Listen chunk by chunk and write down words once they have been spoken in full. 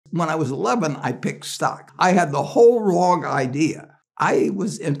When I was 11, I picked stock. I had the whole wrong idea. I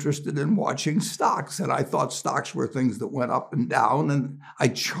was interested in watching stocks, and I thought stocks were things that went up and down, and I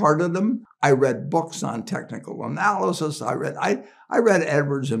charted them. I read books on technical analysis. I read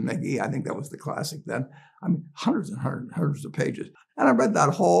Edwards and McGee. I think that was the classic then. I mean, hundreds and hundreds of pages. And I read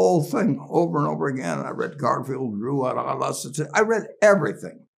that whole thing over and over again. I read Garfield, Drew, I read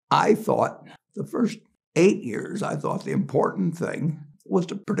everything. I thought the first 8 years, I thought the important thing was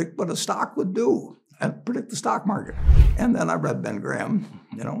to predict what a stock would do and predict the stock market. And then I read Ben Graham,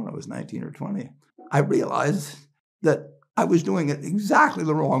 when I was 19 or 20. I realized that I was doing it exactly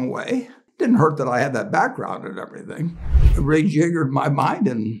the wrong way. Didn't hurt that I had that background and everything. It rejiggered my mind,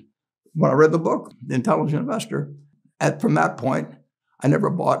 and when I read the book, The Intelligent Investor, from that point, I never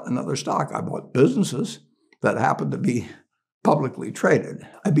bought another stock. I bought businesses that happened to be publicly traded.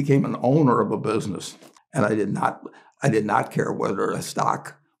 I became an owner of a business, and I did not care whether a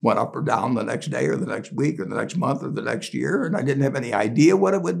stock went up or down the next day or the next week or the next month or the next year, and I didn't have any idea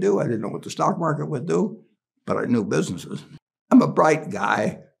what it would do. I didn't know what the stock market would do, but I knew businesses. I'm a bright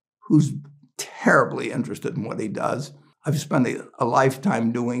guy who's terribly interested in what he does. I've spent a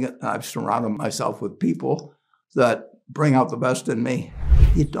lifetime doing it, and I've surrounded myself with people that bring out the best in me.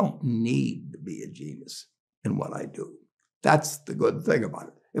 You don't need to be a genius in what I do. That's the good thing about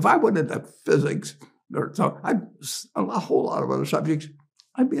it. If I went into physics or a whole lot of other subjects,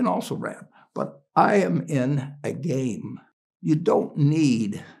 I'd be an also-ran. But I am in a game. You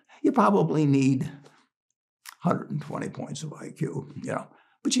probably need 120 points of IQ,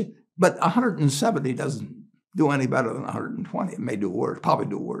 but 170 doesn't do any better than 120. It may do worse, probably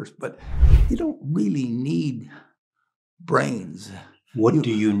do worse, but you don't really need brains. What do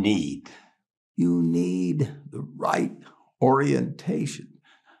you need? You need the right orientation.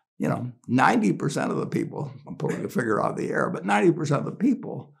 90% of the people, I'm pulling a figure out of the air, but 90% of the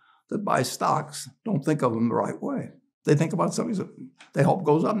people that buy stocks don't think of them the right way. They think about something that they hope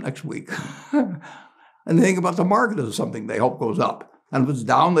goes up next week. And they think about the market as something they hope goes up. And if it's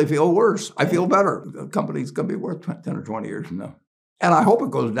down, they feel worse. I feel better. The company's going to be worth 10 or 20 years from now. And I hope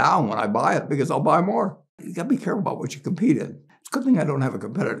it goes down when I buy it because I'll buy more. You got to be careful about what you compete in. It's a good thing I don't have a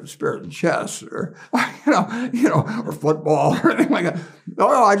competitive spirit in chess or, or football or anything like that. No,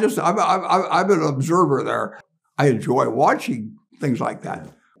 I'm an observer there. I enjoy watching things like that.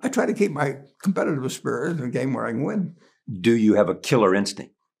 I try to keep my competitive spirit in a game where I can win. Do you have a killer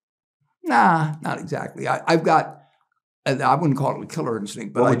instinct? Nah, not exactly. I wouldn't call it a killer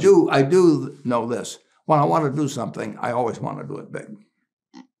instinct, but I do know this. When I want to do something, I always want to do it big.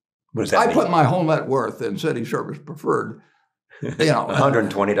 What does that mean? I put my whole net worth in City Service Preferred.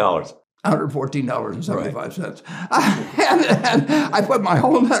 $120. $114.75. And I put my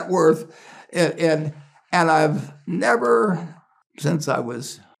whole net worth in, and I've never, since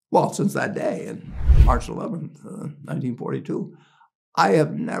that day, in March 11th, 1942, I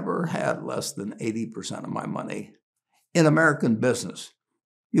have never had less than 80% of my money in American business.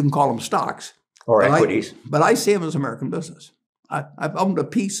 You can call them stocks. Or equities. But I see them as American business. I've owned a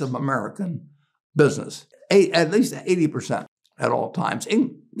piece of American business, at least 80%. At all times. I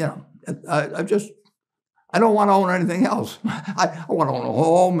don't want to own anything else. I want to own a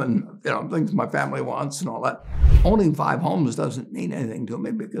home and things my family wants and all that. Owning 5 homes doesn't mean anything to me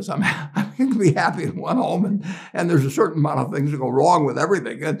because I'm going to be happy in one home and there's a certain amount of things that go wrong with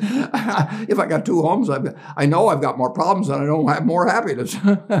everything. And if I got 2 homes, I know I've got more problems and I don't have more happiness.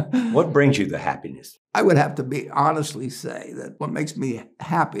 What brings you the happiness? I would have to honestly say that what makes me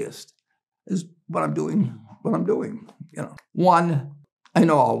happiest is what I'm doing. One, I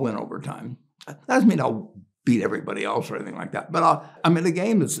know I'll win over time. That doesn't mean I'll beat everybody else or anything like that. But I'm in a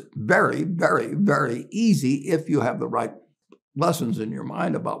game that's very, very, very easy if you have the right lessons in your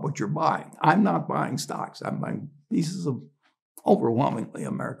mind about what you're buying. I'm not buying stocks. I'm buying pieces of overwhelmingly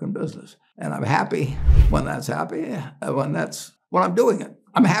American business. And I'm happy when that's when I'm doing it.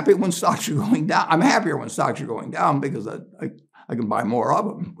 I'm happy when stocks are going down. I'm happier when stocks are going down because I can buy more of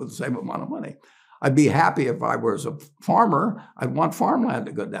them with the same amount of money. I'd be happy if I was a farmer. I'd want farmland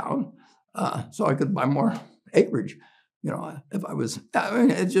to go down so I could buy more acreage. If I was,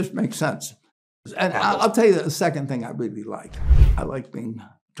 it just makes sense. And I'll tell you the second thing I really like. I like being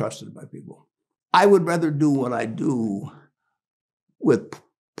trusted by people. I would rather do what I do with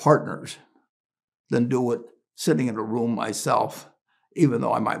partners than do it sitting in a room myself, even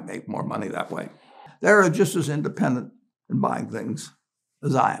though I might make more money that way. They're just as independent in buying things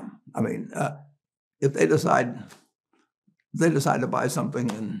as I am. I mean, if they decide to buy something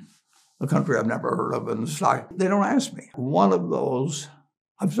in a country I've never heard of in the stock, they don't ask me. One of those,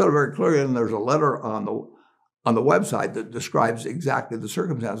 I've said it very clearly, and there's a letter on on the website that describes exactly the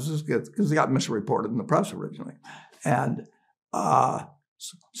circumstances because they got misreported in the press originally. And so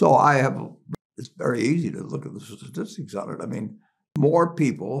it's very easy to look at the statistics on it. I mean, more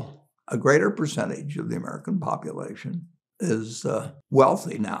people, a greater percentage of the American population is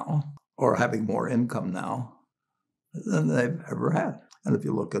wealthy now or having more income now than they've ever had. And if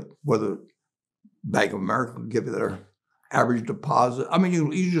you look at whether Bank of America will give you their average deposit, I mean,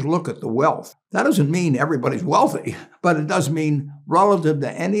 you just look at the wealth. That doesn't mean everybody's wealthy, but it does mean relative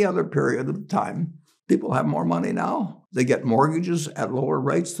to any other period of time, people have more money now. They get mortgages at lower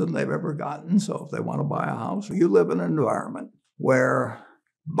rates than they've ever gotten. So if they want to buy a house, you live in an environment where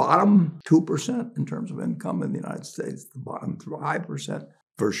bottom 2% in terms of income in the United States, the bottom 5%,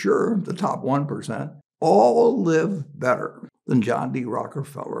 for sure, the top 1%, all live better than John D.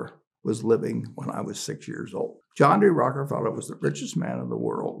 Rockefeller was living when I was 6 years old. John D. Rockefeller was the richest man in the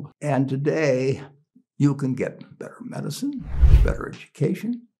world. And today, you can get better medicine, better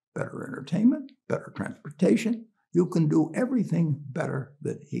education, better entertainment, better transportation. You can do everything better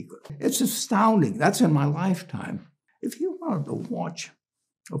than he could. It's astounding. That's in my lifetime. If you wanted to watch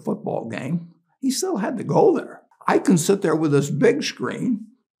a football game, he still had to go there. I can sit there with this big screen,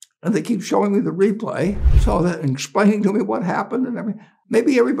 and they keep showing me the replay, so that and explaining to me what happened and everything.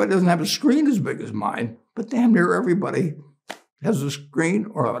 Maybe everybody doesn't have a screen as big as mine, but damn near everybody has a screen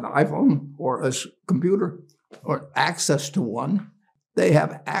or an iPhone or a computer or access to one. They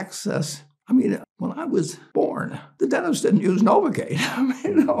have access. I mean, when I was born, the dentist didn't use Novocaine. I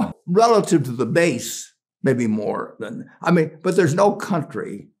mean, relative to the base, maybe more than, but there's no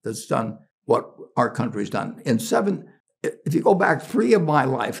country that's done what our country's done. If you go back 3 of my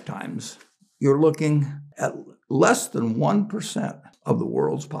lifetimes, you're looking at less than 1% of the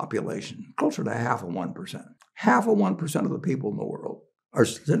world's population, closer to half of 1%. Half of 1% of the people in the world are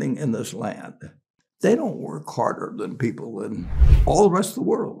sitting in this land. They don't work harder than people in all the rest of the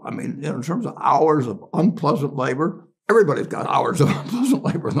world. I mean, in terms of hours of unpleasant labor, everybody's got hours of unpleasant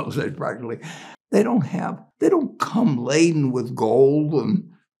labor in those days practically. They don't come laden with gold and,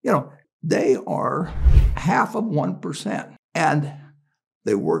 they are half of 1%. And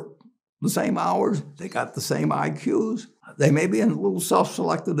they work the same hours. They got the same IQs. They may be a little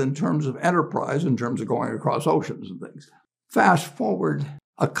self-selected in terms of enterprise, in terms of going across oceans and things. Fast forward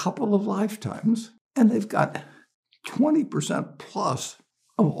a couple of lifetimes, and they've got 20% plus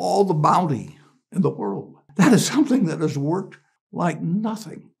of all the bounty in the world. That is something that has worked like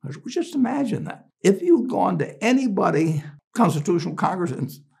nothing. Just imagine that. If you'd gone to anybody, Constitutional Congress, in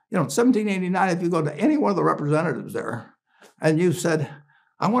 1789, if you go to any one of the representatives there, and you said,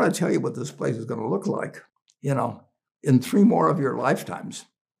 I want to tell you what this place is going to look like, in 3 more of your lifetimes,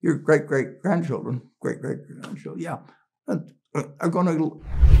 your great-great-grandchildren, are going to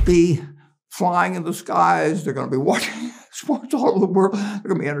be flying in the skies. They're going to be watching sports all over the world. They're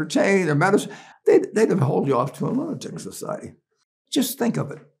going to be entertained. Their medicine. They'd have held you off to a lunatic society. Just think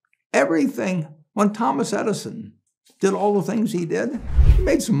of it. Everything, when Thomas Edison did all the things he did, he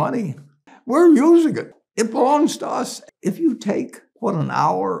made some money. We're using it. It belongs to us. If you take what an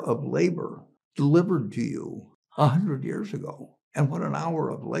hour of labor delivered to you 100 years ago and what an hour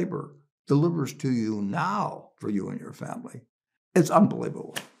of labor delivers to you now for you and your family, it's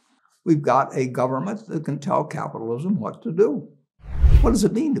unbelievable. We've got a government that can tell capitalism what to do. What does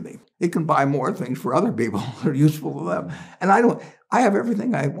it mean to me? It can buy more things for other people that are useful to them. And I have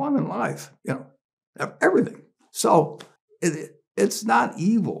everything I want in life, everything. So it's not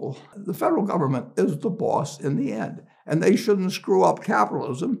evil. The federal government is the boss in the end. And they shouldn't screw up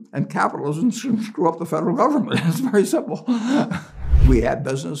capitalism, and capitalism shouldn't screw up the federal government. It's very simple. We had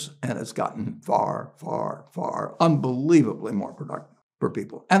business, and it's gotten far, far, far, unbelievably more productive for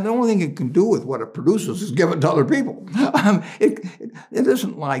people. And the only thing it can do with what it produces is give it to other people. It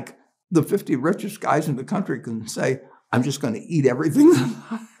isn't like the 50 richest guys in the country can say, I'm just going to eat everything.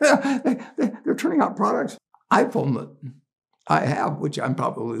 They're turning out products. iPhone that I have, which I'm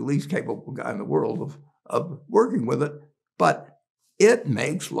probably the least capable guy in the world of working with it, but it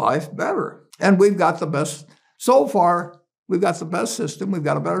makes life better. And we've got the best, so far, we've got the best system. We've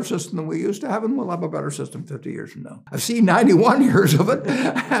got a better system than we used to have, and we'll have a better system 50 years from now. I've seen 91 years of it.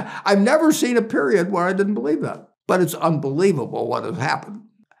 I've never seen a period where I didn't believe that. But it's unbelievable what has happened.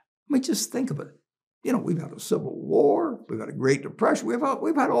 I mean, just think of it. We've had a civil war. We've had a Great Depression.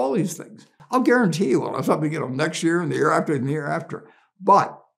 We've had all these things. I'll guarantee you we'll have something, next year and the year after and the year after.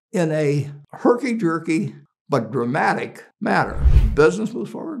 But in a herky-jerky but dramatic manner, business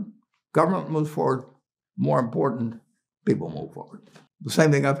moves forward, government moves forward, more important, people move forward. The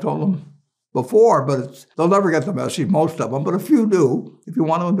same thing I've told them before, but they'll never get the message, most of them, but a few do, if you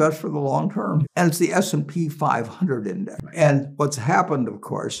want to invest for the long term. And it's the S&P 500 index. And what's happened, of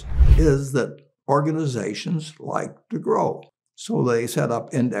course, is that organizations like to grow. So they set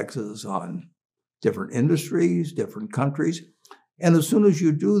up indexes on different industries, different countries. And as soon as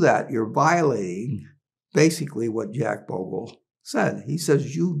you do that, you're violating basically what Jack Bogle said. He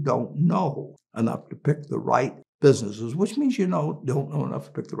says you don't know enough to pick the right businesses, which means you don't know enough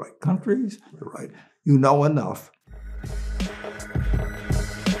to pick the right countries, you know enough